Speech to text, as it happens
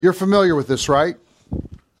You're familiar with this, right?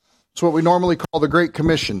 It's what we normally call the Great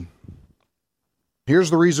Commission. Here's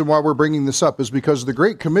the reason why we're bringing this up, is because the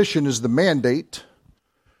Great Commission is the mandate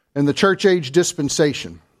in the church age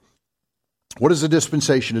dispensation. What is a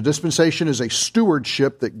dispensation? A dispensation is a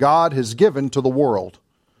stewardship that God has given to the world.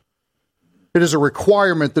 It is a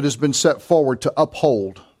requirement that has been set forward to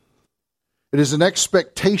uphold. It is an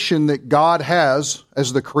expectation that God has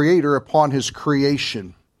as the creator upon his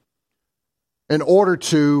creation in order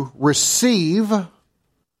to receive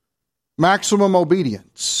maximum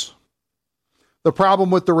obedience. The problem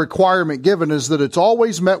with the requirement given is that it's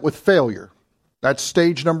always met with failure. That's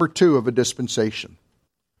stage number 2 of a dispensation.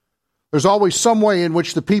 There's always some way in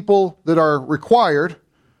which the people that are required,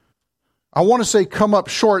 I want to say come up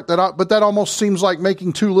short, but that almost seems like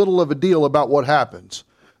making too little of a deal about what happens.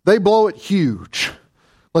 They blow it huge.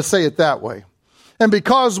 Let's say it that way. And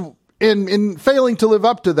because in failing to live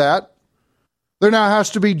up to that, there now has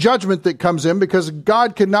to be judgment that comes in, because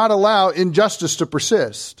God cannot allow injustice to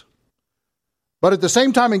persist. But at the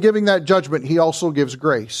same time, in giving that judgment, he also gives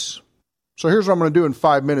grace. So here's what I'm going to do in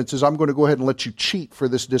 5 minutes is I'm going to go ahead and let you cheat for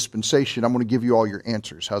this dispensation. I'm going to give you all your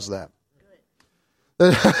answers. How's that?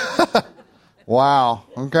 Wow.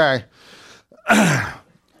 Okay.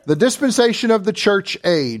 The dispensation of the church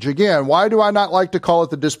age. Again, why do I not like to call it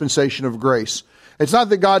the dispensation of grace? It's not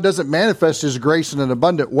that God doesn't manifest his grace in an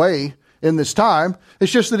abundant way in this time.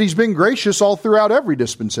 It's just that he's been gracious all throughout every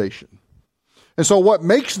dispensation. And so what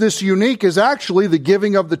makes this unique is actually the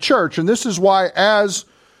giving of the church. And this is why as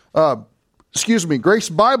Grace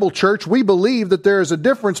Bible Church, we believe that there is a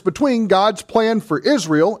difference between God's plan for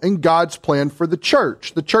Israel and God's plan for the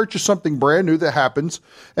church. The church is something brand new that happens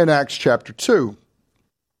in Acts chapter 2.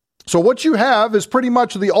 So what you have is pretty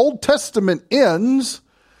much the Old Testament ends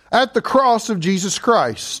at the cross of Jesus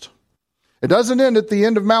Christ. It doesn't end at the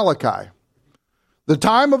end of Malachi. The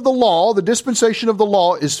time of the law, the dispensation of the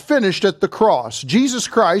law, is finished at the cross. Jesus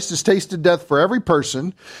Christ has tasted death for every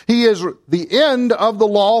person. He is the end of the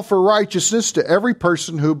law for righteousness to every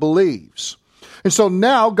person who believes. And so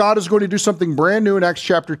now God is going to do something brand new in Acts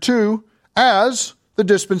chapter 2 as the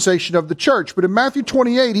dispensation of the church. But in Matthew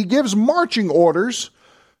 28, he gives marching orders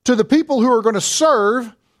to the people who are going to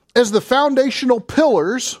serve as the foundational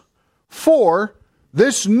pillars for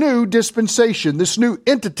this new dispensation, this new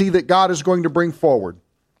entity that God is going to bring forward.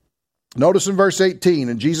 Notice in verse 18,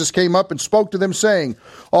 and Jesus came up and spoke to them, saying,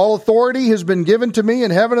 all authority has been given to me in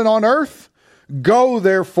heaven and on earth. Go,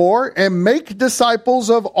 therefore, and make disciples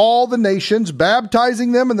of all the nations,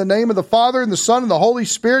 baptizing them in the name of the Father and the Son and the Holy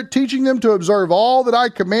Spirit, teaching them to observe all that I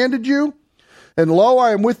commanded you. And lo,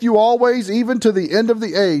 I am with you always, even to the end of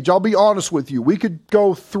the age. I'll be honest with you. We could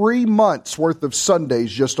go 3 months worth of Sundays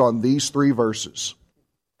just on these 3 verses.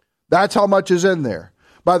 That's how much is in there.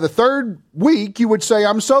 By the 3rd week, you would say,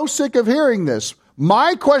 I'm so sick of hearing this.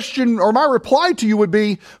 My question or my reply to you would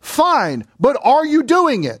be, fine, but are you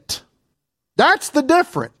doing it? That's the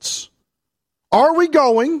difference. Are we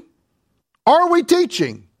going? Are we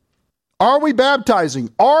teaching? Are we baptizing?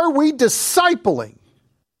 Are we discipling?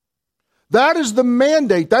 That is the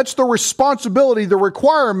mandate. That's the responsibility, the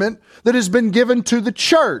requirement that has been given to the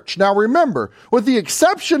church. Now remember, with the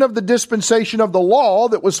exception of the dispensation of the law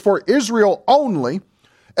that was for Israel only,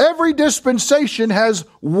 every dispensation has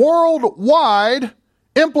worldwide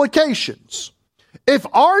implications. If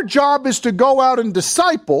our job is to go out and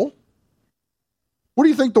disciple, what do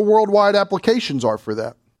you think the worldwide applications are for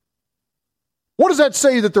that? What does that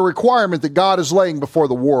say that the requirement that God is laying before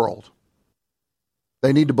the world?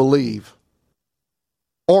 They need to believe.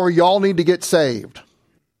 Or y'all need to get saved.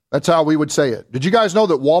 That's how we would say it. Did you guys know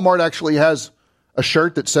that Walmart actually has a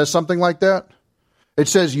shirt that says something like that? It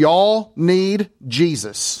says, y'all need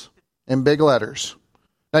Jesus in big letters.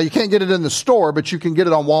 Now, you can't get it in the store, but you can get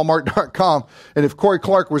it on Walmart.com. And if Corey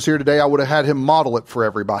Clark was here today, I would have had him model it for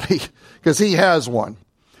everybody because he has one.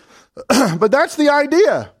 But that's the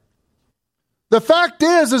idea. The fact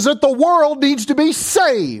is that the world needs to be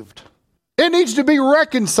saved. It needs to be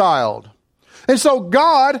reconciled. And so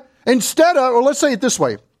God, instead of, or let's say it this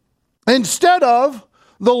way, instead of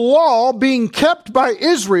the law being kept by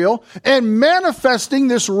Israel and manifesting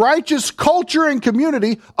this righteous culture and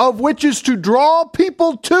community of which is to draw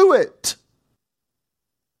people to it,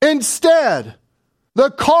 instead,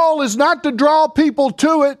 the call is not to draw people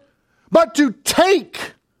to it, but to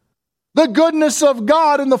take the goodness of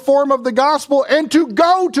God in the form of the gospel and to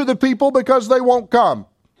go to the people because they won't come.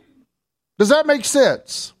 Does that make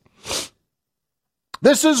sense?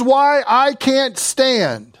 This is why I can't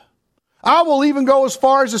stand. I will even go as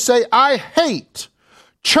far as to say I hate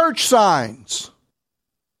church signs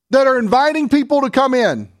that are inviting people to come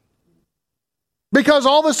in. Because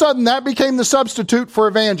all of a sudden that became the substitute for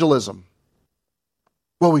evangelism.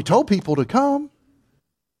 Well, we told people to come.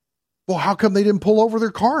 Well, how come they didn't pull over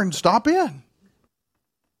their car and stop in?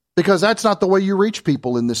 Because that's not the way you reach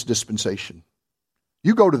people in this dispensation.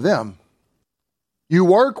 You go to them. You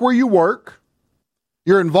work where you work.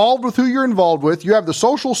 You're involved with who you're involved with. You have the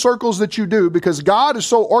social circles that you do because God is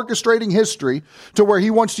so orchestrating history to where he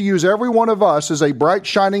wants to use every one of us as a bright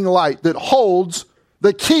shining light that holds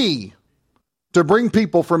the key to bring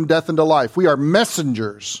people from death into life. We are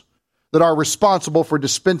messengers that are responsible for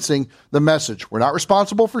dispensing the message. We're not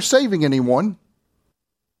responsible for saving anyone,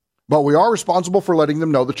 but we are responsible for letting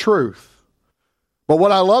them know the truth. But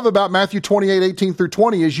what I love about Matthew 28:18 through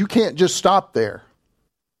 20 is you can't just stop there.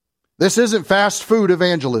 This isn't fast food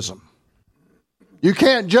evangelism. You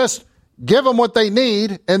can't just give them what they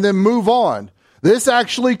need and then move on. This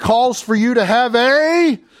actually calls for you to have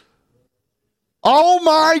oh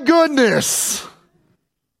my goodness.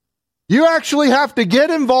 You actually have to get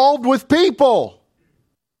involved with people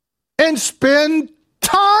and spend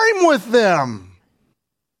time with them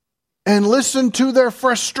and listen to their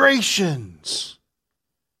frustrations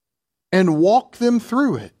and walk them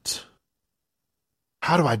through it.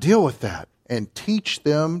 How do I deal with that? And teach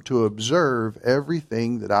them to observe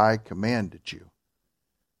everything that I commanded you.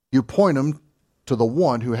 You point them to the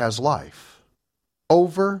one who has life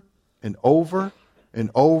over and over and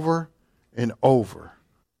over and over.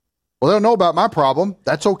 Well, they don't know about my problem.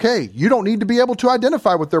 That's okay. You don't need to be able to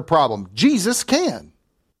identify with their problem. Jesus can.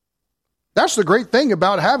 That's the great thing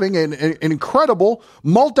about having an incredible,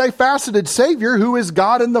 multifaceted Savior who is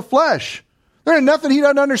God in the flesh. There ain't nothing he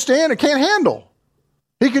doesn't understand or can't handle.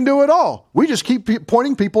 He can do it all. We just keep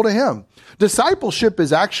pointing people to him. Discipleship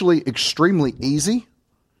is actually extremely easy.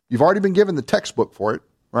 You've already been given the textbook for it,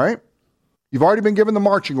 right? You've already been given the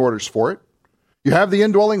marching orders for it. You have the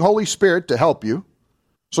indwelling Holy Spirit to help you.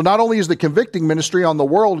 So not only is the convicting ministry on the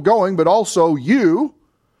world going, but also you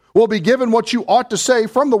will be given what you ought to say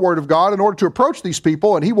from the Word of God in order to approach these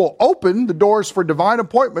people, and he will open the doors for divine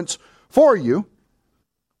appointments for you.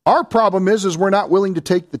 Our problem is we're not willing to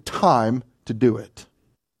take the time to do it.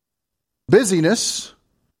 Busyness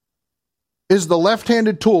is the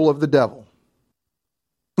left-handed tool of the devil.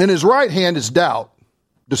 And his right hand is doubt,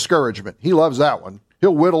 discouragement. He loves that one.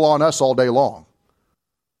 He'll whittle on us all day long.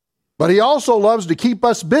 But he also loves to keep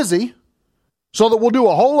us busy so that we'll do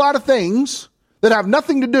a whole lot of things that have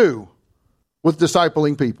nothing to do with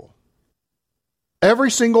discipling people. Every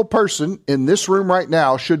single person in this room right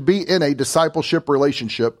now should be in a discipleship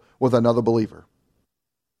relationship with another believer.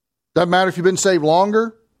 Doesn't matter if you've been saved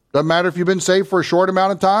longer. Doesn't matter if you've been saved for a short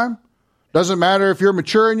amount of time. Doesn't matter if you're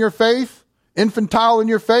mature in your faith, infantile in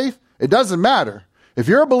your faith. It doesn't matter. If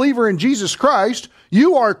you're a believer in Jesus Christ,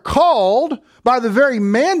 you are called by the very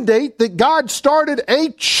mandate that God started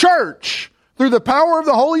a church through the power of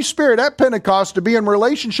the Holy Spirit at Pentecost to be in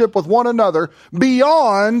relationship with one another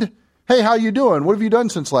beyond, hey, how you doing? What have you done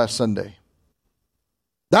since last Sunday?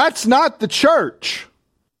 That's not the church.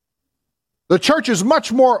 The church is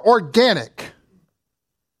much more organic.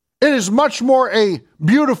 It is much more a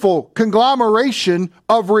beautiful conglomeration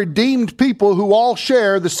of redeemed people who all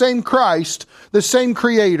share the same Christ, the same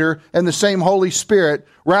Creator, and the same Holy Spirit,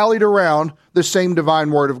 rallied around the same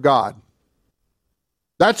divine Word of God.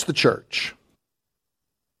 That's the church.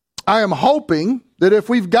 I am hoping that if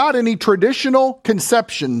we've got any traditional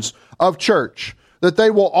conceptions of church, that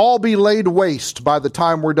they will all be laid waste by the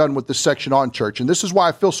time we're done with this section on church. And this is why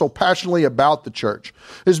I feel so passionately about the church,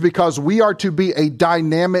 is because we are to be a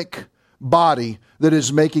dynamic body that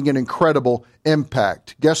is making an incredible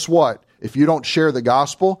impact. Guess what? If you don't share the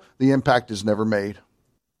gospel, the impact is never made.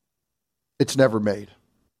 It's never made.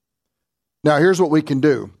 Now, here's what we can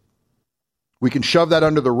do. We can shove that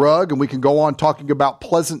under the rug and we can go on talking about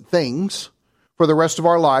pleasant things for the rest of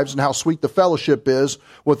our lives and how sweet the fellowship is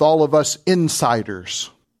with all of us insiders.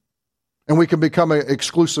 And we can become an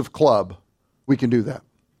exclusive club. We can do that.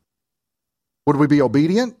 Would we be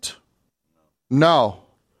obedient? No.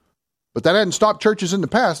 But that hadn't stopped churches in the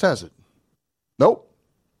past, has it? Nope.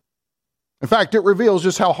 In fact, it reveals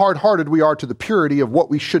just how hard-hearted we are to the purity of what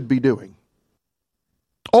we should be doing.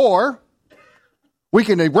 Or we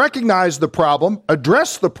can recognize the problem,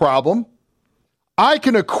 address the problem. I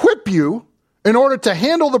can equip you in order to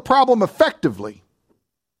handle the problem effectively.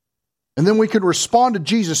 And then we can respond to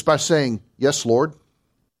Jesus by saying, yes, Lord.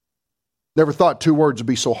 Never thought 2 words would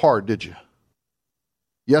be so hard, did you?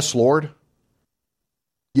 Yes, Lord.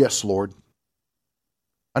 Yes, Lord.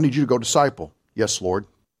 I need you to go disciple. Yes, Lord.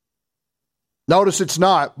 Notice it's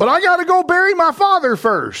not, but I got to go bury my father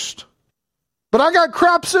first. But I got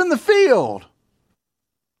crops in the field.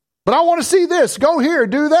 But I want to see this. Go here,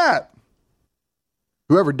 do that.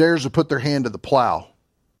 Whoever dares to put their hand to the plow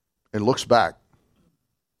and looks back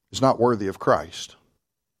is not worthy of Christ.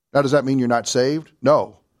 Now, does that mean you're not saved?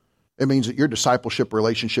 No. It means that your discipleship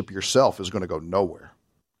relationship yourself is going to go nowhere.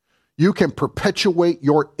 You can perpetuate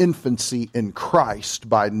your infancy in Christ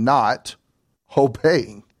by not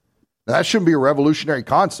obeying. Now, that shouldn't be a revolutionary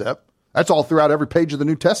concept. That's all throughout every page of the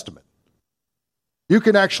New Testament. You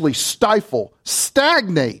can actually stifle,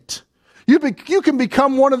 stagnate. You can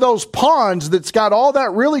become one of those ponds that's got all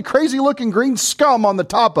that really crazy looking green scum on the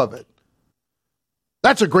top of it.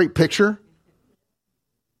 That's a great picture.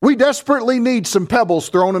 We desperately need some pebbles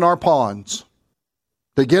thrown in our ponds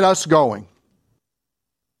to get us going.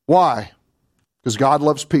 Why? Because God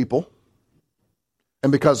loves people.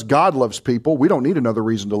 And because God loves people, we don't need another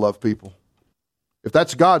reason to love people. If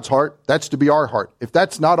that's God's heart, that's to be our heart. If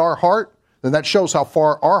that's not our heart, then that shows how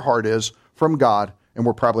far our heart is from God, and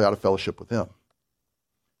we're probably out of fellowship with Him.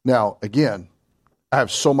 Now, again, I have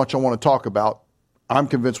so much I want to talk about. I'm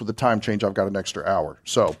convinced with the time change, I've got an extra hour.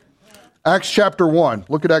 So, Acts chapter 1.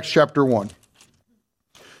 Look at Acts chapter 1.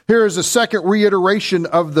 Here is a second reiteration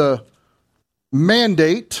of the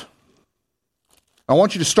mandate. I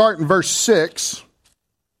want you to start in verse 6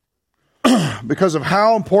 because of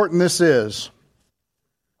how important this is.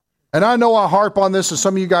 And I know I harp on this, and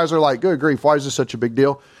some of you guys are like, good grief, why is this such a big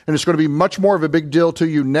deal? And it's going to be much more of a big deal to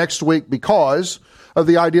you next week because of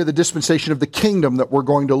the idea of the dispensation of the kingdom that we're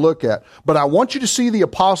going to look at. But I want you to see the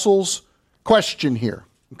apostles' question here,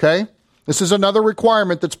 okay? This is another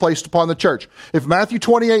requirement that's placed upon the church. If Matthew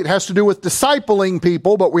 28 has to do with discipling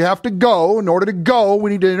people, but we have to go. In order to go,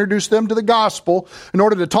 we need to introduce them to the gospel. In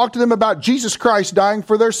order to talk to them about Jesus Christ dying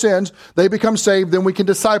for their sins, they become saved, then we can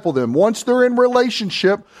disciple them. Once they're in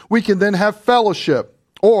relationship, we can then have fellowship.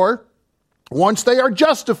 Or, once they are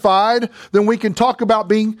justified, then we can talk about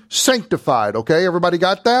being sanctified. Okay, everybody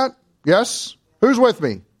got that? Yes? Who's with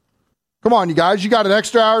me? Come on, you guys, you got an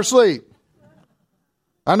extra hour of sleep.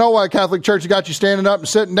 I know why Catholic Church got you standing up and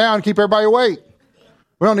sitting down and keep everybody awake.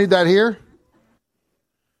 We don't need that here.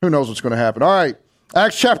 Who knows what's going to happen? All right.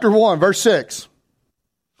 Acts chapter 1, verse 6.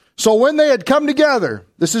 So when they had come together,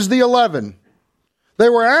 this is the 11, they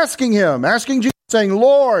were asking Jesus, saying,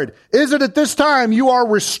 Lord, is it at this time you are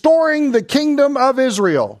restoring the kingdom of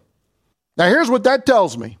Israel? Now here's what that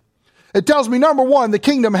tells me. It tells me, number one, the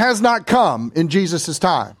kingdom has not come in Jesus'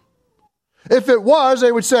 time. If it was,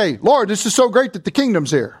 they would say, Lord, this is so great that the kingdom's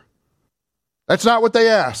here. That's not what they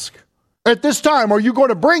ask. At this time, are you going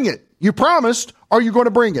to bring it? You promised, are you going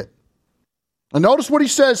to bring it? And notice what he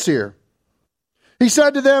says here. He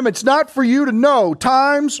said to them, it's not for you to know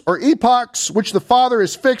times or epochs which the Father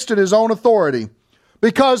has fixed in His own authority,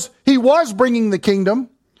 because He was bringing the kingdom.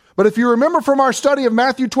 But if you remember from our study of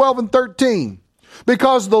Matthew 12 and 13,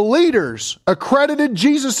 because the leaders accredited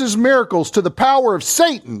Jesus' miracles to the power of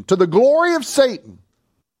Satan, to the glory of Satan.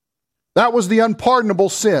 That was the unpardonable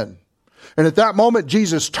sin. And at that moment,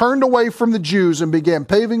 Jesus turned away from the Jews and began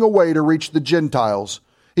paving a way to reach the Gentiles.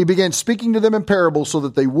 He began speaking to them in parables so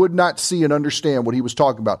that they would not see and understand what He was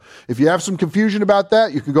talking about. If you have some confusion about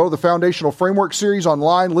that, you can go to the Foundational Framework series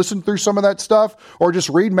online, listen through some of that stuff, or just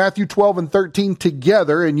read Matthew 12 and 13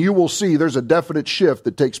 together, and you will see there's a definite shift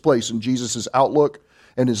that takes place in Jesus' outlook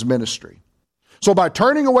and His ministry. So by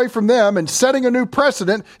turning away from them and setting a new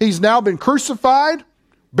precedent, He's now been crucified,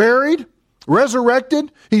 buried,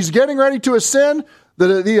 resurrected. He's getting ready to ascend.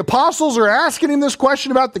 The apostles are asking Him this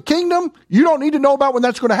question about the kingdom. You don't need to know about when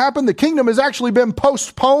that's going to happen. The kingdom has actually been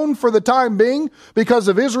postponed for the time being because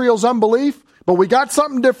of Israel's unbelief. But we got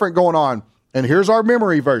something different going on. And here's our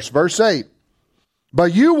memory verse, verse 8.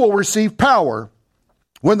 But you will receive power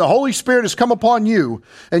when the Holy Spirit has come upon you,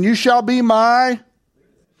 and you shall be my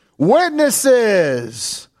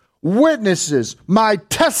witnesses. Witnesses. My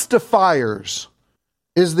testifiers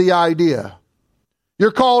is the idea.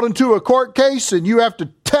 You're called into a court case and you have to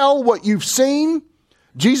tell what you've seen.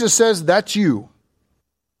 Jesus says, that's you.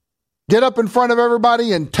 Get up in front of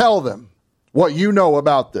everybody and tell them what you know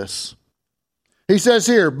about this. He says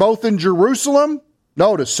here, both in Jerusalem,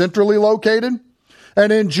 notice, centrally located,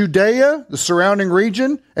 and in Judea, the surrounding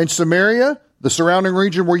region, and Samaria, the surrounding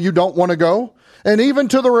region where you don't want to go, and even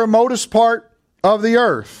to the remotest part of the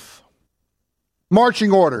earth.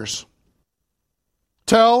 Marching orders.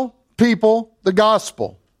 Tell people the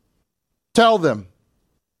gospel. Tell them.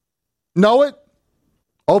 Know it.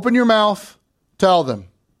 Open your mouth. Tell them.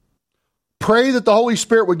 Pray that the Holy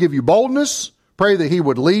Spirit would give you boldness. Pray that He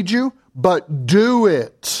would lead you. But do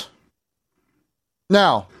it.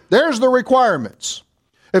 Now, there's the requirements.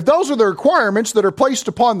 If those are the requirements that are placed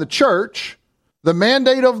upon the church, The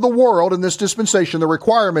mandate of the world in this dispensation, the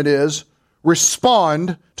requirement is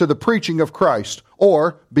respond to the preaching of Christ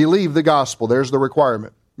or believe the gospel. There's the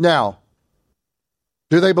requirement. Now,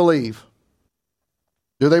 do they believe?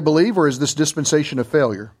 Do they believe, or is this dispensation a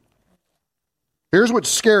failure? Here's what's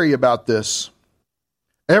scary about this.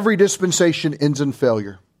 Every dispensation ends in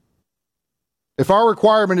failure. If our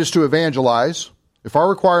requirement is to evangelize, if our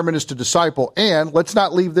requirement is to disciple, and let's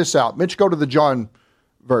not leave this out. Mitch, go to the John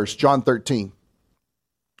verse, John 13.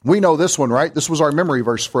 We know this one, right? This was our memory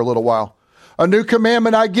verse for a little while. A new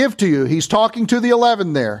commandment I give to you. He's talking to the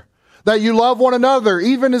 11 there. That you love one another,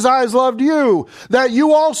 even as I have loved you. That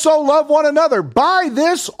you also love one another. By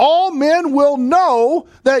this, all men will know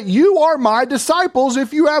that you are my disciples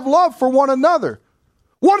if you have love for one another.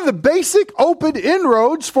 One of the basic open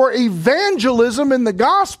inroads for evangelism in the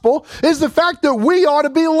gospel is the fact that we ought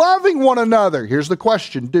to be loving one another. Here's the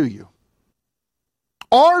question, do you?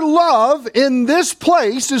 Our love in this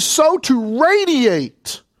place is so to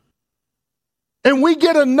radiate, and we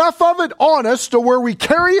get enough of it on us to where we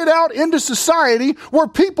carry it out into society where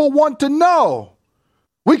people want to know.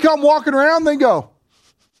 We come walking around, they go,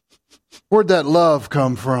 where'd that love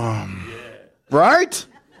come from? Yeah. Right?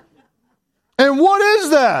 And what is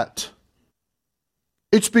that?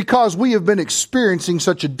 It's because we have been experiencing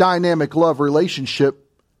such a dynamic love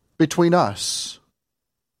relationship between us.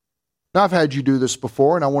 Now, I've had you do this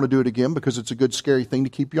before, and I want to do it again because it's a good, scary thing to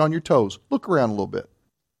keep you on your toes. Look around a little bit.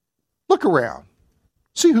 Look around.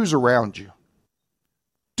 See who's around you.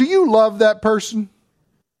 Do you love that person?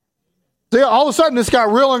 See, all of a sudden, this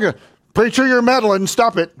got real, preacher, you're meddling,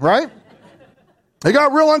 stop it, right? It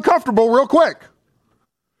got real uncomfortable real quick.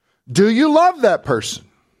 Do you love that person?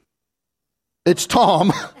 It's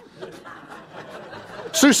Tom.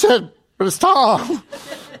 Sue said, but it's Tom.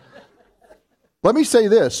 Let me say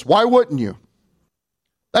this. Why wouldn't you?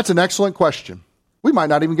 That's an excellent question. We might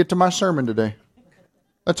not even get to my sermon today.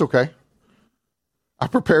 That's okay. I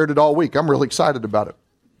prepared it all week. I'm really excited about it.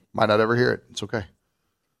 Might not ever hear it. It's okay.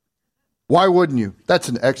 Why wouldn't you? That's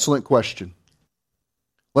an excellent question.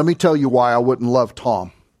 Let me tell you why I wouldn't love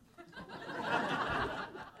Tom.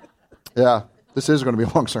 Yeah, this is going to be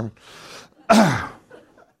a long sermon.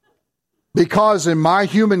 Because in my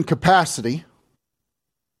human capacity,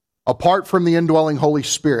 apart from the indwelling Holy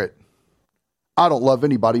Spirit, I don't love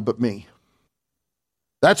anybody but me.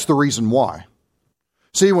 That's the reason why.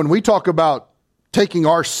 See, when we talk about taking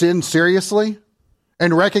our sin seriously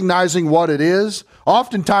and recognizing what it is,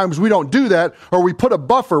 oftentimes we don't do that, or we put a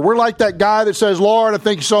buffer. We're like that guy that says, Lord, I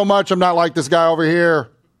thank you so much. I'm not like this guy over here.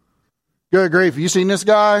 Good grief. Have you seen this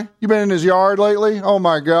guy? You been in his yard lately? Oh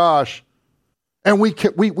my gosh. And we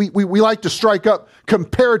like to strike up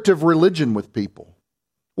comparative religion with people.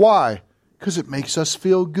 Why? Because it makes us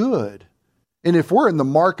feel good. And if we're in the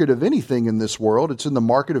market of anything in this world, it's in the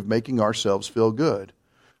market of making ourselves feel good.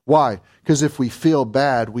 Why? Because if we feel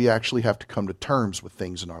bad, we actually have to come to terms with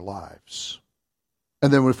things in our lives.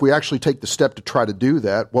 And then if we actually take the step to try to do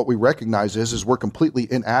that, what we recognize is we're completely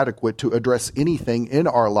inadequate to address anything in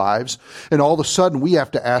our lives. And all of a sudden, we have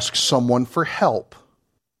to ask someone for help.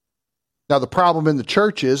 Now, the problem in the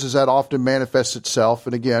church is that often manifests itself,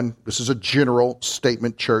 and again, this is a general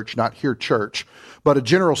statement, church, not here, church, but a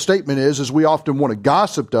general statement is we often want to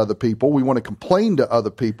gossip to other people, we want to complain to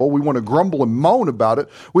other people, we want to grumble and moan about it.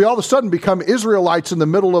 We all of a sudden become Israelites in the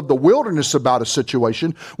middle of the wilderness about a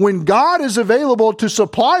situation when God is available to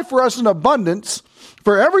supply for us in abundance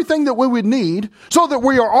for everything that we would need, so that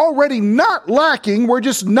we are already not lacking, we're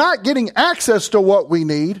just not getting access to what we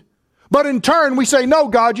need. But in turn, we say, no,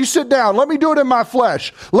 God, you sit down. Let me do it in my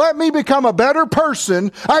flesh. Let me become a better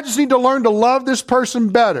person. I just need to learn to love this person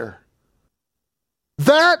better.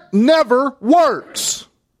 That never works.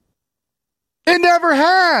 It never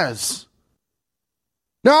has.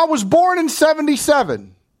 Now, I was born in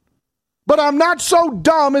 1977, but I'm not so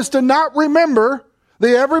dumb as to not remember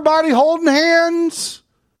the everybody holding hands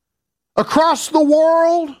across the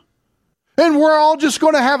world, and we're all just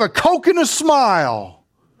going to have a Coke and a smile.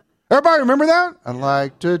 Everybody remember that? I'd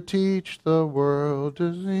like to teach the world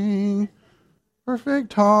to sing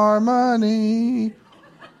perfect harmony.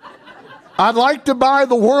 I'd like to buy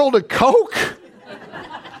the world a Coke.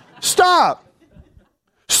 Stop.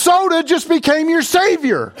 Soda just became your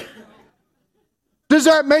savior. Does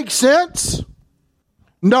that make sense?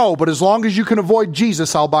 No, but as long as you can avoid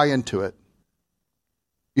Jesus, I'll buy into it.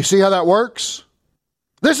 You see how that works?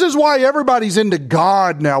 This is why everybody's into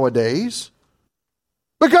God nowadays.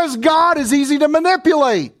 Because God is easy to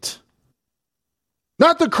manipulate.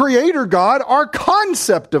 Not the creator God, our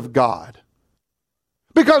concept of God.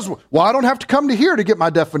 Because, well, I don't have to come to here to get my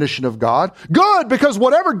definition of God. Good, because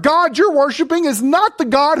whatever God you're worshiping is not the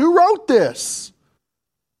God who wrote this.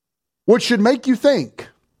 Which should make you think,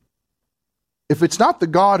 if it's not the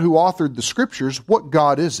God who authored the scriptures, what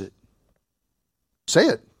God is it? Say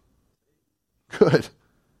it. Good.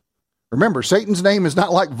 Remember, Satan's name is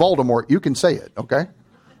not like Voldemort. You can say it, okay?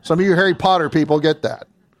 Some of you Harry Potter people get that.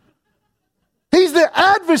 He's the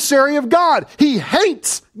adversary of God. He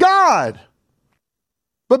hates God.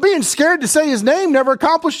 But being scared to say his name never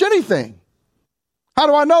accomplished anything. How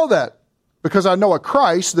do I know that? Because I know a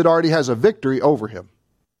Christ that already has a victory over him.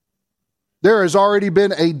 There has already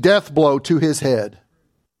been a death blow to his head.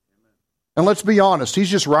 And let's be honest, he's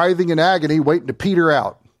just writhing in agony, waiting to peter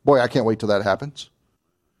out. Boy, I can't wait till that happens.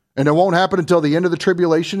 And it won't happen until the end of the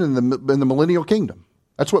tribulation in the millennial kingdom.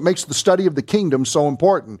 That's what makes the study of the kingdom so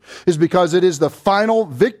important, is because it is the final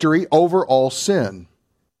victory over all sin.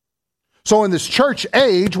 So in this church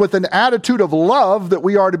age, with an attitude of love that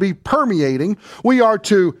we are to be permeating, we are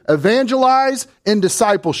to evangelize in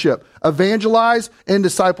discipleship. Evangelize in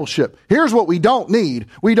discipleship. Here's what we don't need.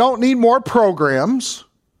 We don't need more programs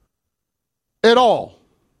at all.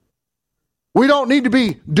 We don't need to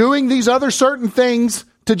be doing these other certain things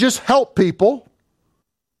to just help people.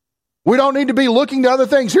 We don't need to be looking to other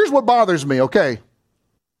things. Here's what bothers me, okay?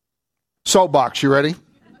 Soapbox, you ready?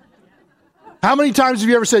 How many times have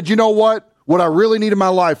you ever said, you know what? What I really need in my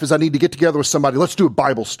life is I need to get together with somebody. Let's do a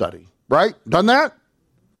Bible study, right? Done that?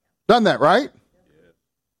 Done that, right?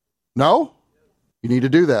 No? You need to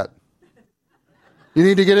do that. You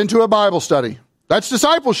need to get into a Bible study. That's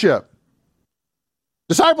discipleship.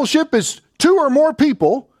 Discipleship is 2 or more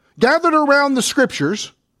people gathered around the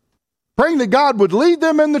scriptures, praying that God would lead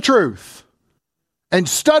them in the truth and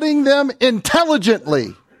studying them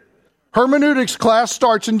intelligently. Hermeneutics class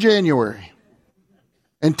starts in January.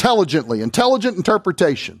 Intelligently, intelligent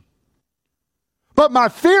interpretation. But my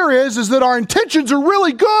fear is that our intentions are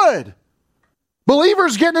really good.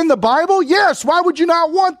 Believers getting in the Bible? Yes, why would you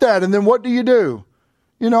not want that? And then what do?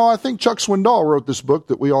 You know, I think Chuck Swindoll wrote this book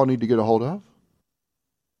that we all need to get a hold of.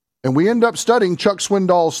 And we end up studying Chuck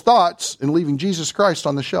Swindoll's thoughts and leaving Jesus Christ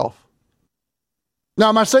on the shelf. Now,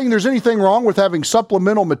 am I saying there's anything wrong with having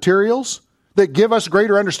supplemental materials that give us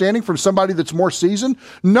greater understanding from somebody that's more seasoned?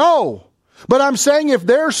 No. But I'm saying if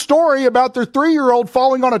their story about their 3-year-old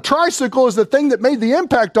falling on a tricycle is the thing that made the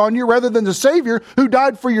impact on you rather than the Savior who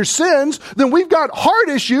died for your sins, then we've got heart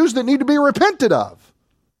issues that need to be repented of.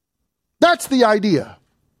 That's the idea.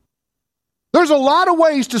 There's a lot of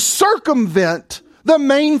ways to circumvent the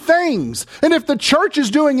main things. And if the church is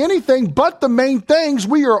doing anything but the main things,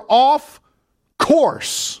 we are off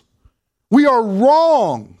course. We are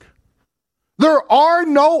wrong. There are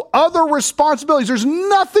no other responsibilities. There's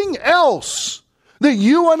nothing else that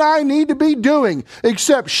you and I need to be doing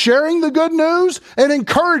except sharing the good news and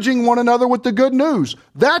encouraging one another with the good news.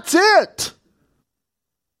 That's it.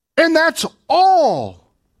 And that's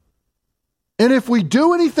all. And if we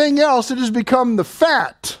do anything else, it has become the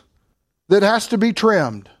fat that has to be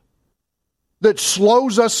trimmed, that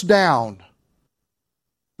slows us down,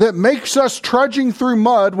 that makes us trudging through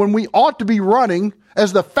mud when we ought to be running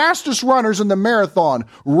as the fastest runners in the marathon,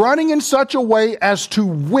 running in such a way as to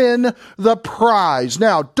win the prize.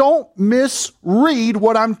 Now, don't misread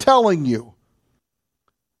what I'm telling you.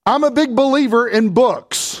 I'm a big believer in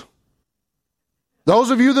books.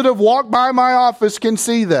 Those of you that have walked by my office can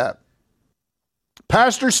see that.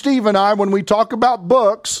 Pastor Steve and I, when we talk about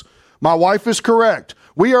books, my wife is correct.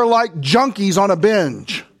 We are like junkies on a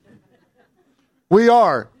binge. We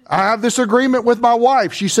are. I have this agreement with my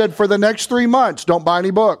wife. She said for the next 3 months, don't buy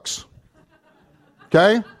any books.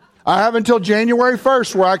 Okay? I have until January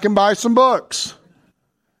 1st where I can buy some books.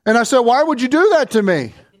 And I said, why would you do that to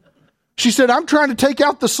me? She said, I'm trying to take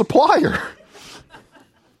out the supplier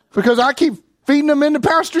because I keep feeding them into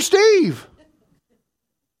Pastor Steve.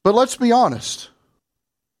 But let's be honest.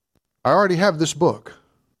 I already have this book.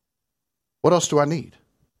 What else do I need?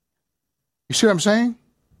 You see what I'm saying?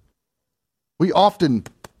 We often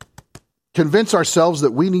convince ourselves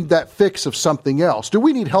that we need that fix of something else. Do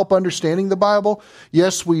we need help understanding the Bible?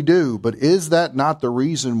 Yes, we do. But is that not the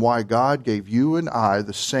reason why God gave you and I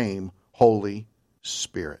the same Holy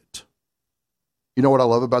Spirit? You know what I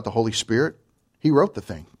love about the Holy Spirit? He wrote the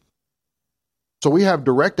thing. So we have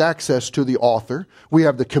direct access to the author. We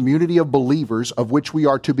have the community of believers of which we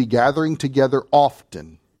are to be gathering together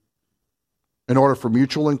often in order for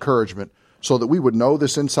mutual encouragement so that we would know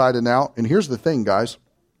this inside and out. And here's the thing, guys.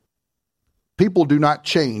 People do not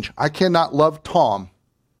change. I cannot love Tom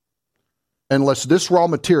unless this raw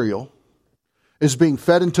material is being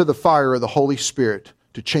fed into the fire of the Holy Spirit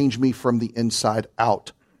to change me from the inside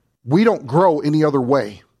out. We don't grow any other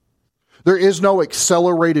way. There is no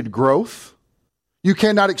accelerated growth. You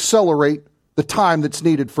cannot accelerate the time that's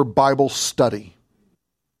needed for Bible study.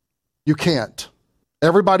 You can't.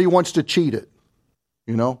 Everybody wants to cheat it.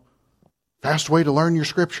 Fast way to learn your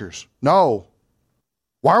scriptures. No.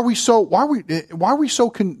 Who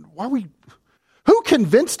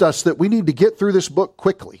convinced us that we need to get through this book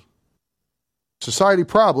quickly? Society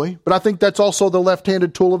probably, but I think that's also the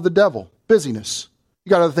left-handed tool of the devil. Busyness. You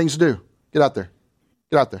got other things to do. Get out there.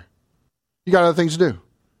 Get out there. You got other things to do.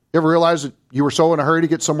 You ever realize that you were so in a hurry to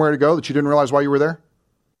get somewhere to go that you didn't realize why you were there?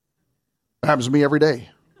 It happens to me every day.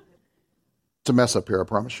 It's a mess up here, I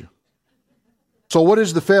promise you. So what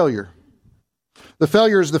is the failure? The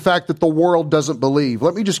failure is the fact that the world doesn't believe.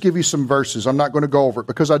 Let me just give you some verses. I'm not going to go over it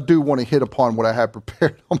because I do want to hit upon what I have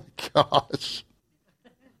prepared. Oh my gosh.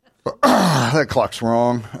 That clock's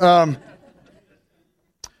wrong.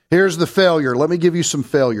 Here's the failure. Let me give you some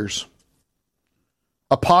failures.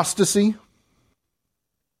 Apostasy.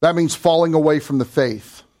 That means falling away from the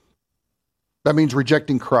faith. That means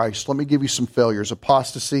rejecting Christ. Let me give you some failures.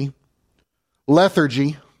 Apostasy.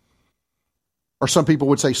 Lethargy. Or some people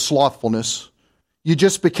would say slothfulness. You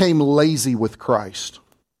just became lazy with Christ.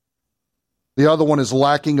 The other one is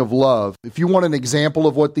lacking of love. If you want an example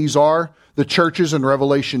of what these are, the churches in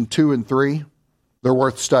Revelation 2 and 3, they're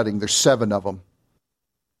worth studying. There's 7 of them.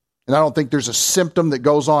 And I don't think there's a symptom that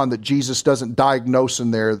goes on that Jesus doesn't diagnose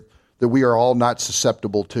in there that we are all not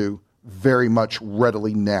susceptible to very much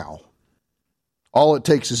readily now. All it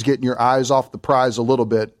takes is getting your eyes off the prize a little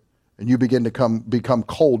bit and you begin to become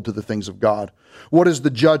cold to the things of God. What is the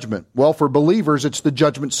judgment? Well, for believers, it's the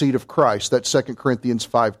judgment seat of Christ. That's 2 Corinthians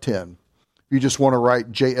 5:10. You just want to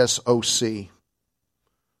write JSOC.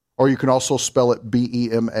 Or you can also spell it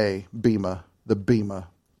BEMA, Bema, the Bema.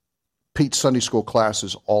 Pete's Sunday school class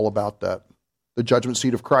is all about that. The judgment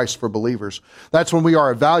seat of Christ for believers. That's when we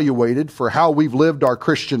are evaluated for how we've lived our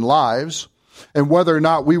Christian lives and whether or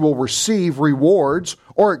not we will receive rewards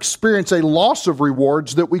or experience a loss of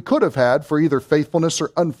rewards that we could have had for either faithfulness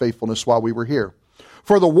or unfaithfulness while we were here.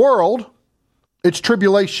 For the world, it's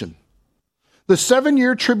tribulation. The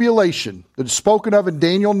 7-year tribulation that is spoken of in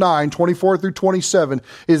Daniel 9, 24 through 27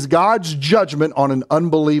 is God's judgment on an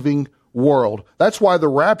unbelieving world. That's why the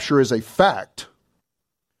rapture is a fact.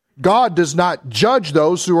 God does not judge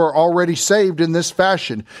those who are already saved in this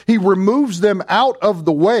fashion. He removes them out of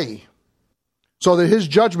the way so that his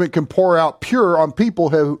judgment can pour out pure on people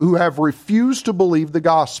who have refused to believe the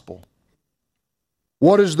gospel.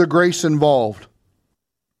 What is the grace involved?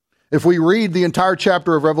 If we read the entire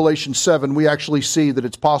chapter of Revelation 7, we actually see that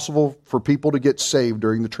it's possible for people to get saved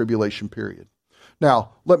during the tribulation period.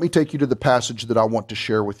 Now, let me take you to the passage that I want to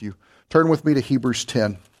share with you. Turn with me to Hebrews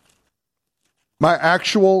 10. My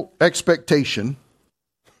actual expectation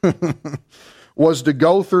was to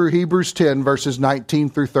go through Hebrews 10, verses 19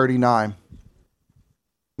 through 39.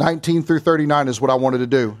 19 through 39 is what I wanted to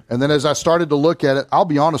do. And then as I started to look at it, I'll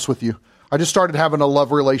be honest with you, I just started having a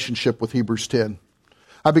love relationship with Hebrews 10.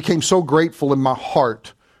 I became so grateful in my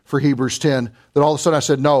heart for Hebrews 10 that all of a sudden I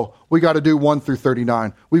said, no, we got to do 1 through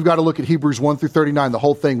 39. We've got to look at Hebrews 1 through 39, the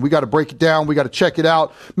whole thing. We got to break it down. We got to check it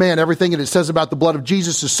out. Man, everything that it says about the blood of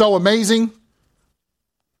Jesus is so amazing.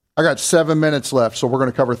 I got 7 minutes left, so we're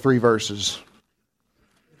going to cover 3 verses.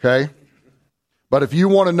 Okay? But if you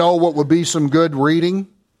want to know what would be some good reading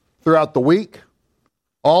throughout the week,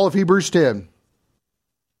 all of Hebrews 10.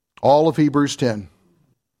 All of Hebrews 10.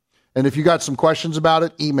 And if you got some questions about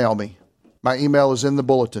it, email me. My email is in the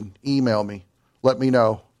bulletin. Email me. Let me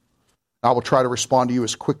know. I will try to respond to you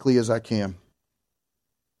as quickly as I can.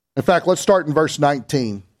 In fact, let's start in verse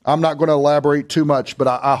 19. I'm not going to elaborate too much, but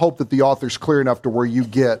I hope that the author's clear enough to where you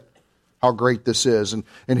get how great this is. And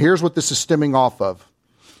here's what this is stemming off of.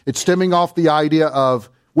 It's stemming off the idea of,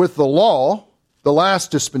 with the law, the last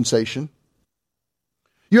dispensation,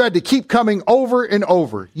 you had to keep coming over and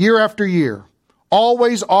over, year after year,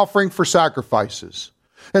 always offering for sacrifices.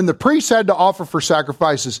 And the priests had to offer for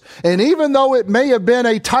sacrifices. And even though it may have been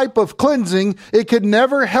a type of cleansing, it could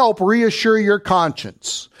never help reassure your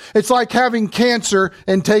conscience. It's like having cancer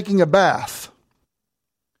and taking a bath.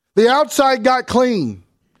 The outside got clean,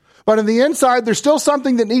 but on the inside, there's still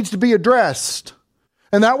something that needs to be addressed.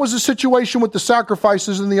 And that was the situation with the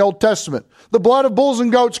sacrifices in the Old Testament. The blood of bulls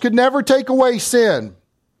and goats could never take away sin.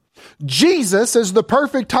 Jesus, as the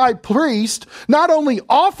perfect high priest, not only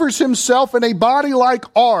offers himself in a body like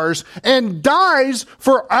ours and dies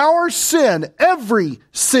for our sin, every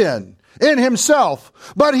sin, in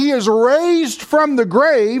himself, but he is raised from the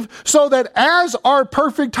grave so that as our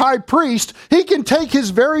perfect high priest, he can take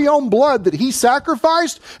his very own blood that he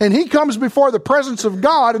sacrificed, and he comes before the presence of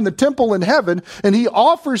God in the temple in heaven, and he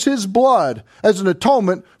offers his blood as an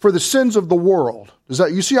atonement for the sins of the world.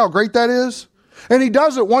 You see how great that is? And he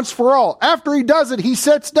does it once for all. After he does it, he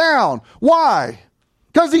sits down. Why?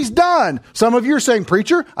 Because he's done. Some of you are saying,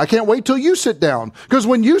 preacher, I can't wait till you sit down. Because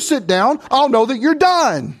when you sit down, I'll know that you're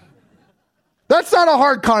done. That's not a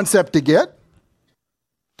hard concept to get.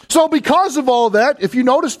 So because of all that, if you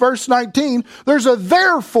notice verse 19, there's a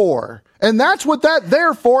therefore. And that's what that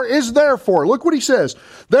therefore is there for. Look what he says.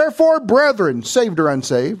 Therefore, brethren, saved or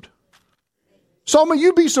unsaved. So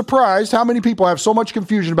you'd be surprised how many people have so much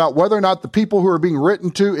confusion about whether or not the people who are being written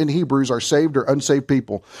to in Hebrews are saved or unsaved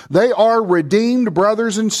people. They are redeemed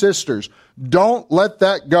brothers and sisters. Don't let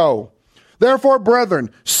that go. Therefore, brethren,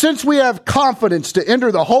 since we have confidence to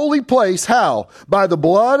enter the holy place, how? By the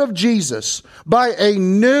blood of Jesus, by a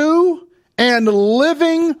new and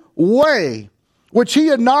living way, which he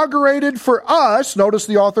inaugurated for us. Notice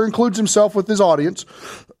the author includes himself with his audience.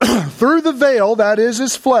 Through the veil, that is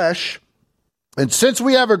his flesh. And since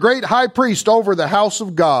we have a great high priest over the house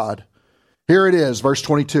of God, here it is, verse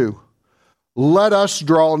 22. Let us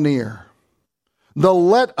draw near. The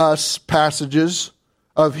let us passages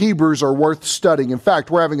of Hebrews are worth studying. In fact,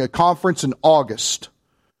 we're having a conference in August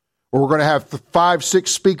where we're going to have 5-6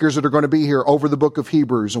 speakers that are going to be here over the book of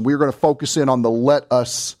Hebrews, and we're going to focus in on the let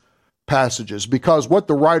us passages, because what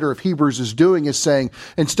the writer of Hebrews is doing is saying,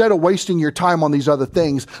 instead of wasting your time on these other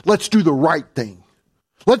things, let's do the right thing.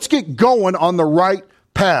 Let's get going on the right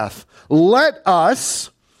path. Let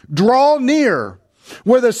us draw near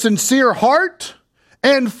with a sincere heart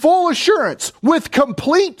and full assurance, with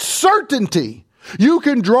complete certainty. You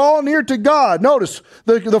can draw near to God. Notice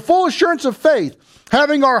the full assurance of faith,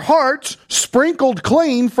 having our hearts sprinkled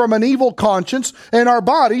clean from an evil conscience and our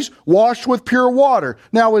bodies washed with pure water.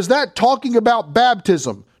 Now, is that talking about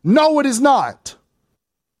baptism? No, it is not.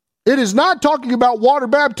 It is not talking about water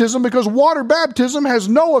baptism, because water baptism has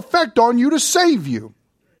no effect on you to save you.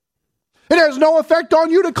 It has no effect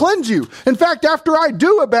on you to cleanse you. In fact, after I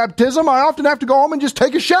do a baptism, I often have to go home and just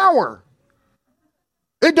take a shower.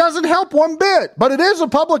 It doesn't help one bit, but it is a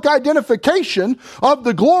public identification of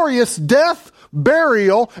the glorious death,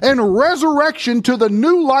 burial, and resurrection to the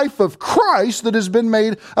new life of Christ that has been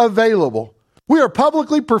made available. We are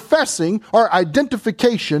publicly professing our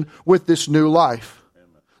identification with this new life.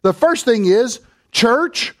 The first thing is,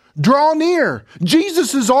 church, draw near.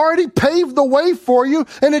 Jesus has already paved the way for you,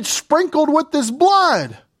 and it's sprinkled with this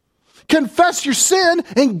blood. Confess your sin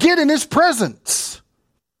and get in his presence.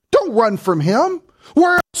 Don't run from him.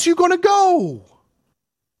 Where else are you going to go?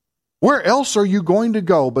 Where else are you going to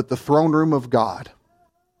go but the throne room of God?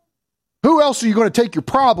 Who else are you going to take your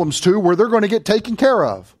problems to where they're going to get taken care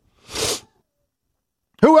of?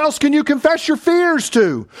 Who else can you confess your fears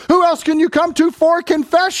to? Who else can you come to for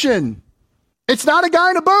confession? It's not a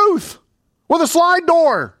guy in a booth with a slide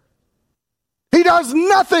door. He does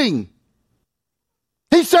nothing.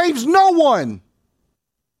 He saves no one.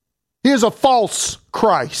 He is a false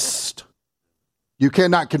Christ. You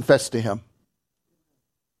cannot confess to him.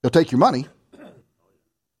 He'll take your money,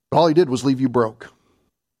 but all he did was leave you broke.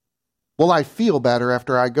 Well, I feel better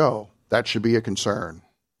after I go. That should be a concern,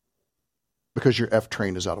 because your F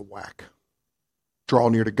train is out of whack. Draw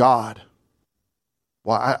near to God.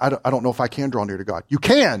 Well, I don't know if I can draw near to God. You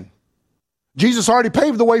can. Jesus already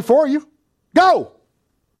paved the way for you. Go.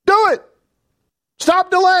 Do it.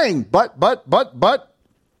 Stop delaying. But.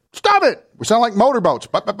 Stop it. We sound like motorboats.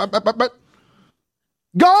 But.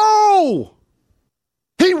 Go.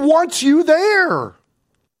 He wants you there.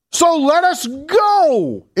 So let us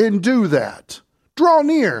go and do that. Draw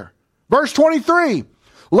near. Verse 23.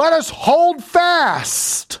 Let us hold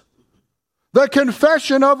fast the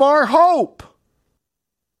confession of our hope.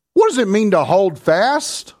 What does it mean to hold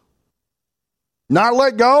fast? Not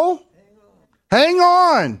let go? Hang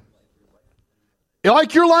on.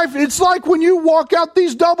 Like your life, it's like when you walk out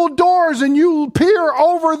these double doors and you peer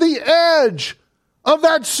over the edge of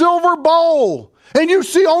that silver bowl and you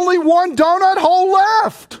see only one donut hole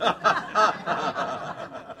left.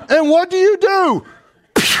 And what do?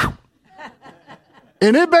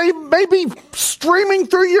 And it may be streaming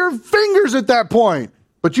through your fingers at that point,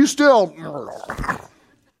 but you still...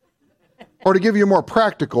 Or to give you a more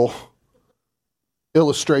practical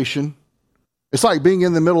illustration, it's like being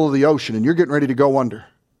in the middle of the ocean and you're getting ready to go under.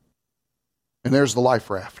 And there's the life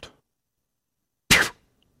raft.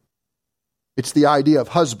 It's the idea of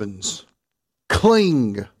husbands.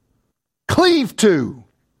 Cleave to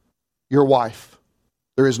your wife.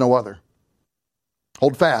 There is no other.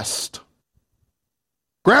 Hold fast.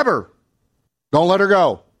 Grab her. Don't let her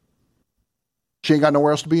go. She ain't got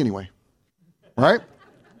nowhere else to be anyway. Right?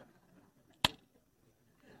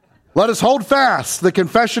 Let us hold fast the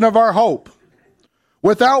confession of our hope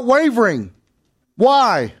without wavering.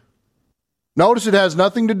 Why? Notice it has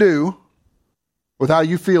nothing to do with how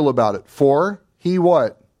you feel about it. For he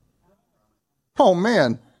what? Oh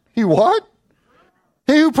man. He what?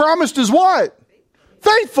 He who promised is what?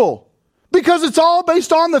 Faithful. Because it's all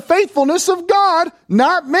based on the faithfulness of God,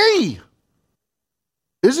 not me.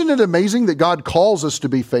 Isn't it amazing that God calls us to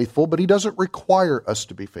be faithful, but he doesn't require us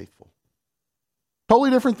to be faithful?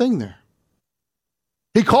 Totally different thing there.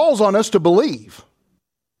 He calls on us to believe.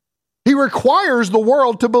 He requires the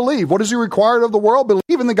world to believe. What does he require of the world?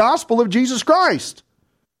 Believe in the gospel of Jesus Christ.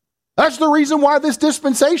 That's the reason why this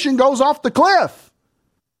dispensation goes off the cliff.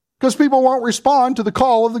 Because people won't respond to the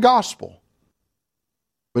call of the gospel.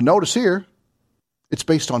 But notice here, it's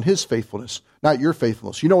based on his faithfulness, not your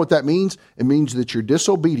faithfulness. You know what that means? It means that your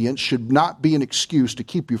disobedience should not be an excuse to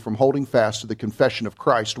keep you from holding fast to the confession of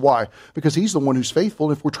Christ. Why? Because he's the one who's faithful.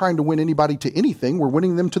 And if we're trying to win anybody to anything, we're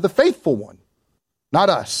winning them to the faithful one, not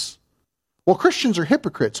us. Well, Christians are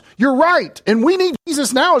hypocrites. You're right. And we need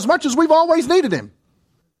Jesus now as much as we've always needed him.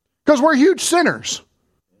 Because we're huge sinners.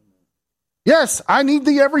 Yes, I need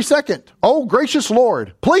thee every second. Oh, gracious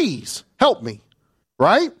Lord, please help me.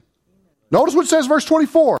 Right? Notice what it says, verse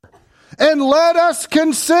 24. And let us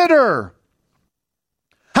consider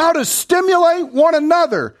how to stimulate one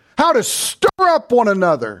another, how to stir up one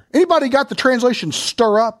another. Anybody got the translation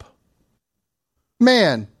stir up?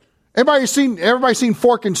 Man, everybody seen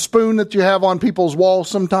fork and spoon that you have on people's walls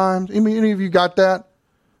sometimes? Any of you got that?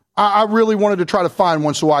 I really wanted to try to find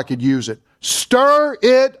one so I could use it. Stir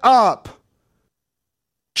it up.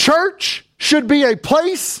 Church should be a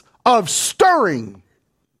place of stirring.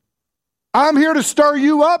 I'm here to stir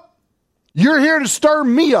you up. You're here to stir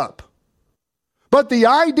me up. But the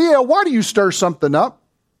idea, why do you stir something up?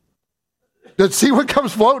 To see what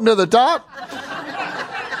comes floating to the top?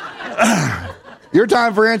 Your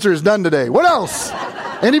time for answer is done today. What else?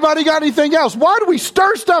 Anybody got anything else? Why do we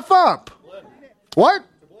stir stuff up? What?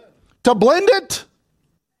 To blend it?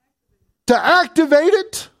 To activate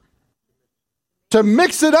it? To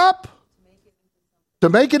mix it up? To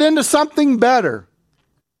make it into something better?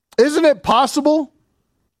 Isn't it possible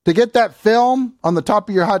to get that film on the top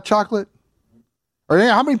of your hot chocolate? Or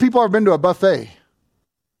how many people have been to a buffet?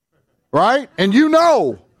 Right? And you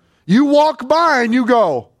walk by and you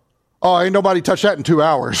go, oh, ain't nobody touched that in 2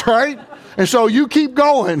 hours, right? And so you keep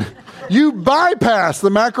going. You bypass the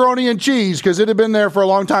macaroni and cheese because it had been there for a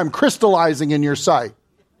long time, crystallizing in your sight.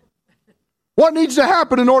 What needs to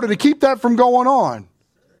happen in order to keep that from going on?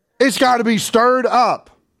 It's got to be stirred up.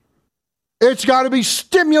 It's got to be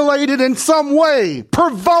stimulated in some way,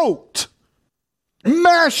 provoked,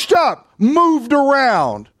 mashed up, moved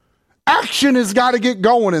around. Action has got to get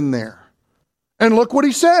going in there. And look what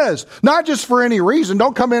he says. Not just for any reason.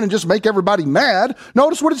 Don't come in and just make everybody mad.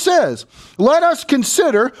 Notice what it says. Let us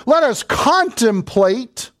consider, let us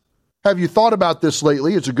contemplate. Have you thought about this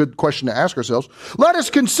lately? It's a good question to ask ourselves. Let us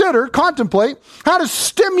consider, contemplate, how to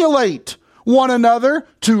stimulate one another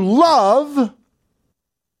to love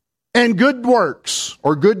and good works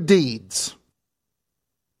or good deeds.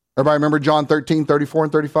 Everybody remember John 13, 34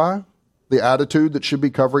 and 35? The attitude that should be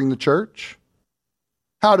covering the church.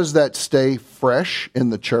 How does that stay fresh in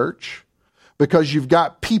the church? Because you've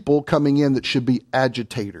got people coming in that should be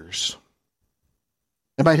agitators.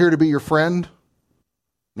 Am I here to be your friend?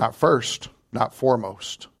 Not first, not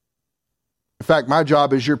foremost. In fact, my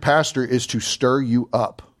job as your pastor is to stir you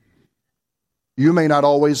up. You may not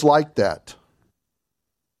always like that.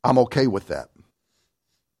 I'm okay with that.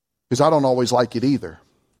 Because I don't always like it either.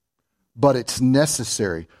 But it's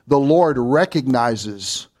necessary. The Lord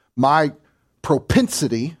recognizes my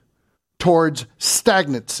propensity towards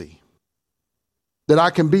stagnancy. That I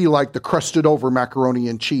can be like the crusted over macaroni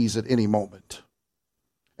and cheese at any moment.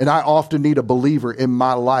 And I often need a believer in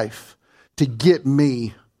my life to get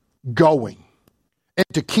me going. And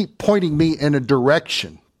to keep pointing me in a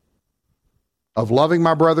direction of loving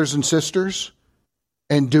my brothers and sisters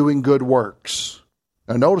and doing good works.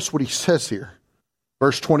 Now notice what he says here.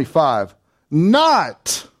 Verse 25.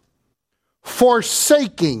 Not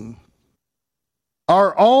forsaking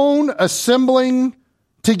our own assembling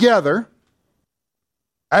together,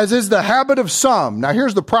 as is the habit of some. Now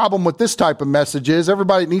here's the problem with this type of message is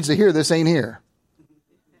everybody that needs to hear this ain't here.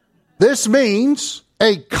 This means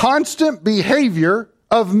a constant behavior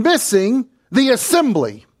of missing the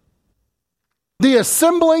assembly. The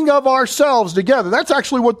assembling of ourselves together. That's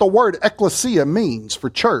actually what the word ecclesia means for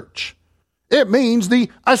church. It means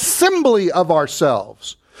the assembly of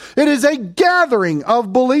ourselves. It is a gathering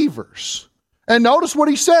of believers. And notice what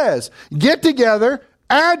he says. Get together,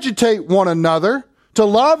 agitate one another to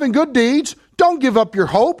love and good deeds. Don't give up your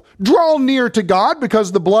hope. Draw near to God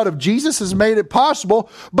because the blood of Jesus has made it possible.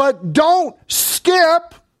 But don't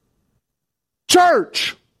skip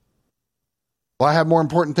church. Well, I have more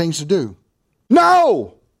important things to do.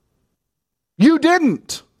 No, you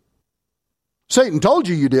didn't. Satan told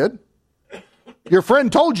you did. Your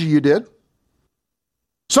friend told you did.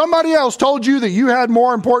 Somebody else told you that you had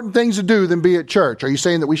more important things to do than be at church. Are you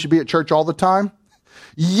saying that we should be at church all the time?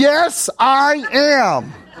 Yes, I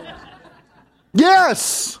am.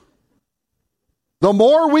 Yes. The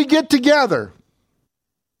more we get together,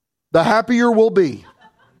 the happier we'll be.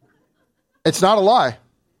 It's not a lie.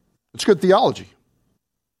 It's good theology.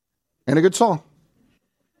 And a good song.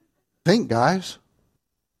 Think, guys.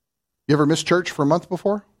 You ever missed church for a month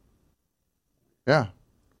before? Yeah.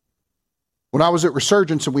 When I was at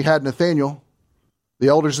Resurgence and we had Nathaniel, the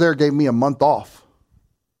elders there gave me a month off.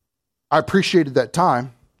 I appreciated that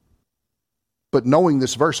time, but knowing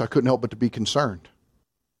this verse, I couldn't help but to be concerned.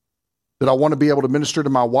 Did I want to be able to minister to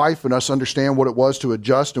my wife and us understand what it was to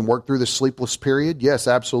adjust and work through this sleepless period? Yes,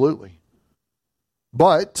 absolutely.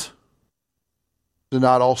 But it's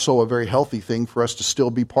not also a very healthy thing for us to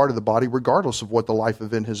still be part of the body regardless of what the life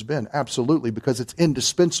event has been. Absolutely, because it's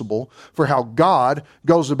indispensable for how God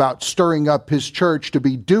goes about stirring up his church to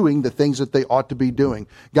be doing the things that they ought to be doing.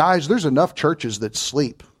 Guys, there's enough churches that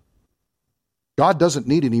sleep. God doesn't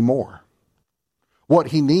need any more. What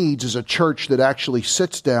he needs is a church that actually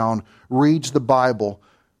sits down, reads the Bible,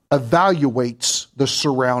 evaluates the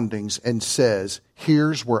surroundings, and says,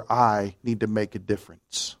 here's where I need to make a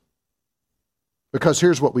difference. Because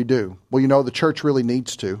here's what we do. Well, the church really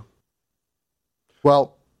needs to.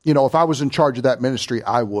 Well, if I was in charge of that ministry,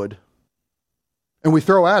 I would. And we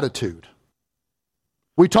throw attitude.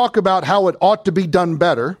 We talk about how it ought to be done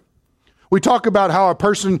better. We talk about how a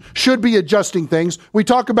person should be adjusting things. We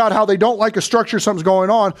talk about how they don't like a structure, something's going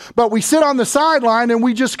on. But we sit on the sideline and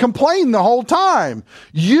we just complain the whole time.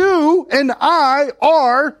 You and I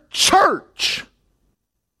are church.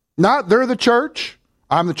 Not they're the church.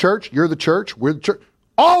 I'm the church, you're the church, we're the church.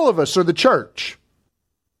 All of us are the church.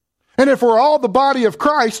 And if we're all the body of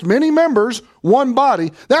Christ, many members, one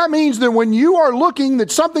body, that means that when you are looking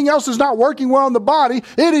that something else is not working well in the body,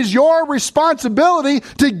 it is your responsibility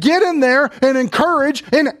to get in there and encourage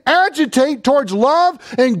and agitate towards love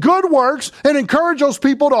and good works and encourage those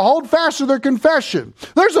people to hold fast to their confession.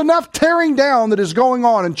 There's enough tearing down that is going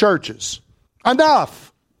on in churches.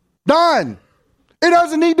 Enough. Done. It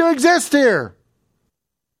doesn't need to exist here.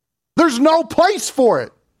 There's no place for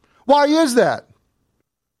it. Why is that?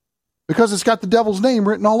 Because it's got the devil's name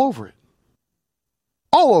written all over it.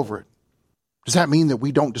 All over it. Does that mean that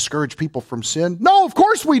we don't discourage people from sin? No, of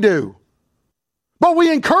course we do. But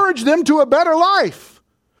we encourage them to a better life.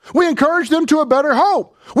 We encourage them to a better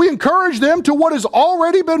hope. We encourage them to what has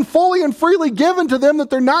already been fully and freely given to them that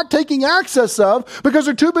they're not taking access of because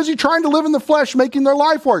they're too busy trying to live in the flesh, making their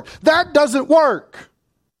life work. That doesn't work.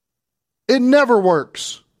 It never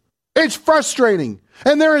works. It's frustrating.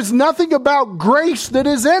 And there is nothing about grace that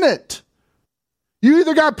is in it. You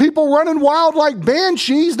either got people running wild like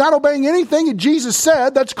banshees, not obeying anything that Jesus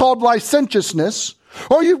said, that's called licentiousness,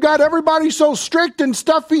 or you've got everybody so strict and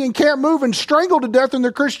stuffy and can't move and strangled to death in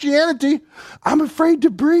their Christianity. I'm afraid to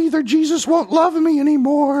breathe or Jesus won't love me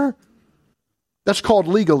anymore. That's called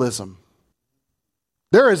legalism.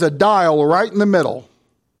 There is a dial right in the middle.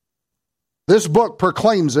 This book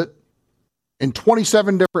proclaims it. In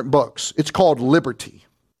 27 different books. It's called liberty.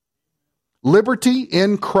 Liberty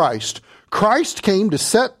in Christ. Christ came to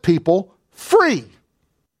set people free.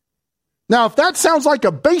 Now, if that sounds like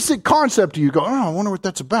a basic concept to you, go, I wonder what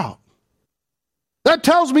that's about. That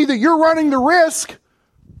tells me that you're running the risk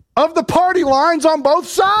of the party lines on both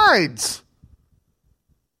sides.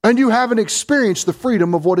 And you haven't experienced the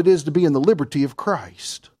freedom of what it is to be in the liberty of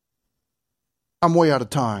Christ. I'm way out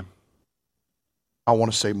of time. I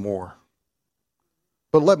want to say more.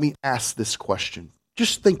 But let me ask this question.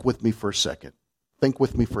 Just think with me for a second. Think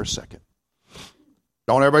with me for a second.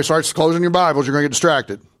 Don't everybody start closing your Bibles. You're going to get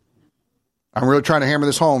distracted. I'm really trying to hammer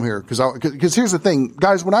this home here. Because here's the thing.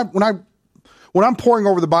 Guys, when I'm poring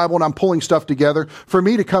over the Bible and I'm pulling stuff together, for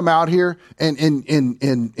me to come out here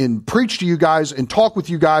and preach to you guys and talk with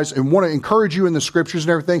you guys and want to encourage you in the scriptures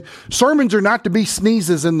and everything, sermons are not to be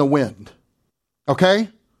sneezes in the wind. Okay?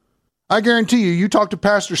 I guarantee you talk to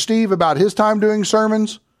Pastor Steve about his time doing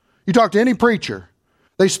sermons. You talk to any preacher.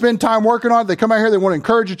 They spend time working on it. They come out here, they want to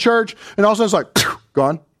encourage a church, and all of a sudden it's like,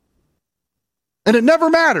 gone. And it never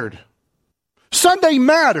mattered. Sunday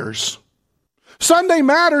matters. Sunday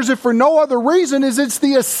matters if for no other reason as it's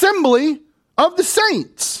the assembly of the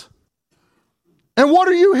saints. And what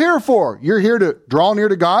are you here for? You're here to draw near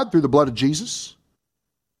to God through the blood of Jesus.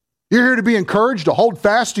 You're here to be encouraged to hold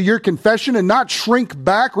fast to your confession and not shrink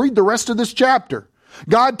back. Read the rest of this chapter.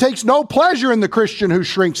 God takes no pleasure in the Christian who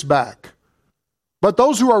shrinks back. But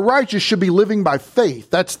those who are righteous should be living by faith.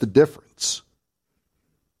 That's the difference.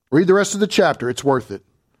 Read the rest of the chapter. It's worth it.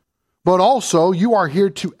 But also, you are here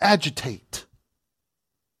to agitate.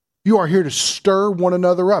 You are here to stir one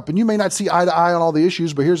another up. And you may not see eye to eye on all the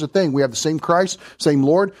issues, but here's the thing. We have the same Christ, same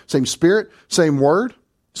Lord, same Spirit, same Word,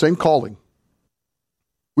 same calling.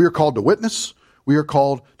 We are called to witness. We are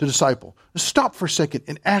called to disciple. Stop for a second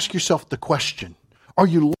and ask yourself the question. Are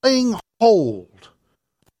you laying hold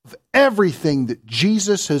of everything that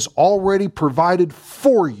Jesus has already provided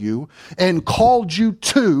for you and called you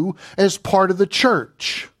to as part of the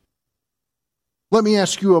church? Let me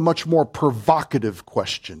ask you a much more provocative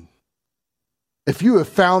question. If you have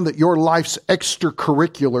found that your life's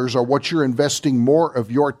extracurriculars are what you're investing more of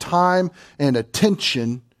your time and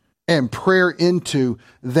attention and prayer into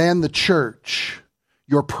than the church,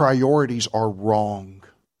 your priorities are wrong.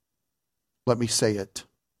 Let me say it.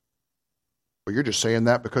 Well, you're just saying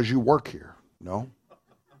that because you work here. No,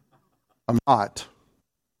 I'm not.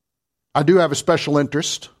 I do have a special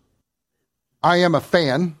interest. I am a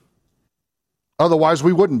fan. Otherwise,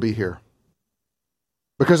 we wouldn't be here.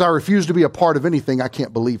 Because I refuse to be a part of anything I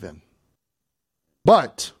can't believe in.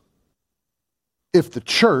 But if the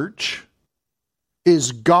church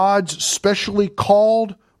is God's specially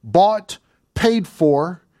called, bought, paid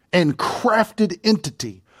for, and crafted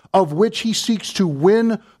entity of which he seeks to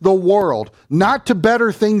win the world, not to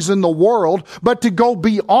better things in the world, but to go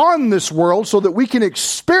beyond this world so that we can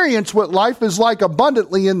experience what life is like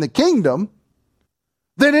abundantly in the kingdom,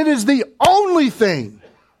 then it is the only thing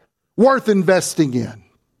worth investing in.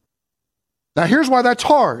 Now, here's why that's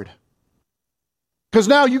hard. Because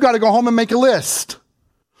now you got to go home and make a list.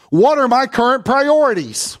 What are my current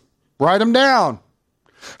priorities? Write them down.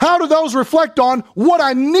 How do those reflect on what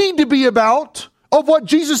I need to be about of what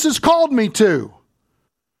Jesus has called me to?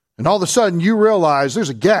 And all of a sudden you realize there's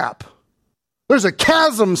a gap. There's a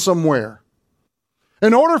chasm somewhere.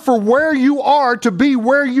 In order for where you are to be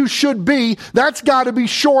where you should be, that's got to be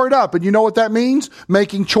shored up. And you know what that means?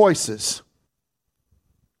 Making choices.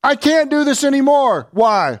 I can't do this anymore.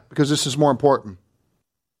 Why? Because this is more important.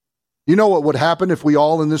 You know what would happen if we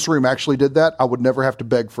all in this room actually did that? I would never have to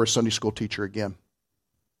beg for a Sunday school teacher again.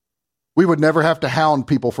 We would never have to hound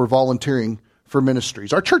people for volunteering for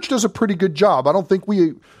ministries. Our church does a pretty good job. I don't think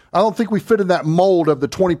we fit in that mold of the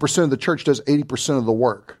 20% of the church does 80% of the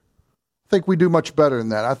work. I think we do much better than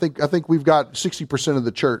that. I think we've got 60% of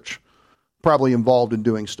the church probably involved in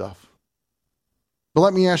doing stuff. But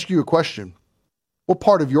let me ask you a question. What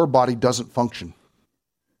part of your body doesn't function?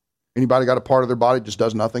 Anybody got a part of their body that just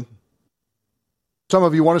does nothing? Some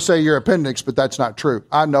of you want to say your appendix, but that's not true.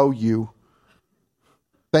 I know you.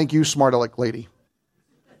 Thank you, smart aleck lady.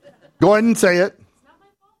 Go ahead and say it.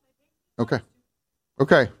 Okay.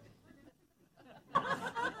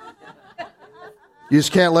 You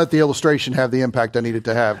just can't let the illustration have the impact I need it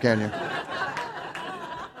to have, can you?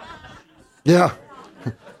 Yeah.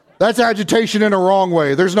 That's agitation in a wrong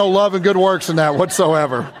way. There's no love and good works in that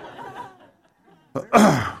whatsoever.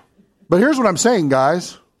 But here's what I'm saying,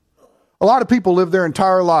 guys. A lot of people live their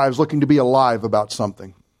entire lives looking to be alive about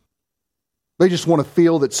something. They just want to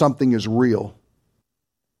feel that something is real.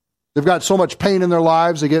 They've got so much pain in their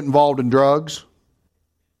lives, they get involved in drugs.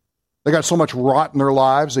 They got so much rot in their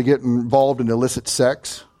lives, they get involved in illicit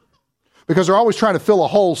sex. Because they're always trying to fill a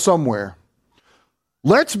hole somewhere.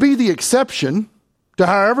 Let's be the exception to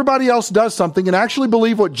how everybody else does something and actually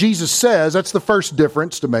believe what Jesus says. That's the first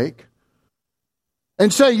difference to make.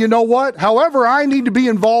 And say, you know what? However I need to be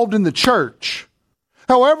involved in the church,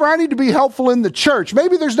 however I need to be helpful in the church,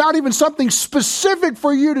 maybe there's not even something specific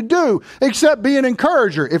for you to do except be an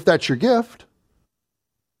encourager, if that's your gift.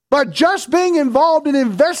 But just being involved in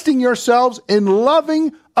investing yourselves in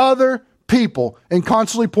loving other people and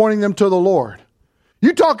constantly pointing them to the Lord.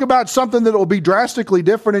 You talk about something that will be drastically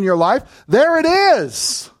different in your life. There it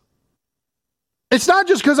is. It's not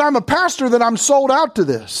just because I'm a pastor that I'm sold out to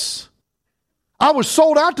this. I was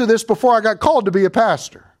sold out to this before I got called to be a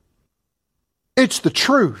pastor. It's the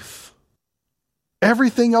truth.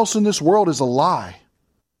 Everything else in this world is a lie.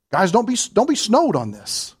 Guys, don't be snowed on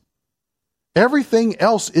this. Everything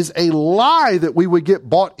else is a lie that we would get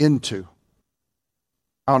bought into.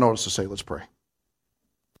 I don't know what else to say. Let's pray.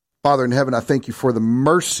 Father in heaven, I thank you for the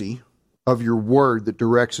mercy of your word that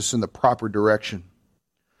directs us in the proper direction.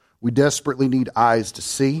 We desperately need eyes to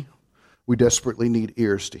see. We desperately need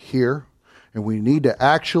ears to hear. And we need to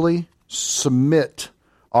actually submit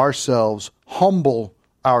ourselves, humble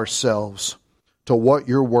ourselves to what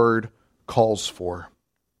your word calls for.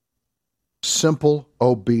 Simple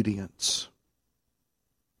obedience.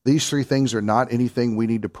 These three things are not anything we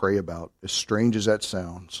need to pray about, as strange as that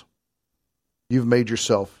sounds. You've made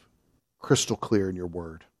yourself crystal clear in your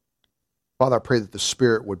word. Father, I pray that the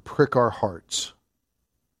Spirit would prick our hearts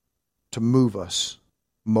to move us,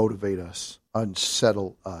 motivate us,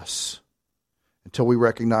 unsettle us, until we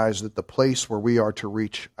recognize that the place where we are to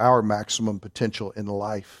reach our maximum potential in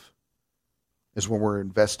life is when we're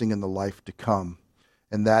investing in the life to come.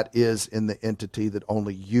 And that is in the entity that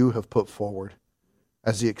only you have put forward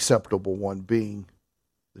as the acceptable one, being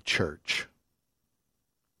the church.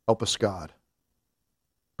 Help us, God.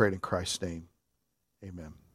 Pray it in Christ's name. Amen.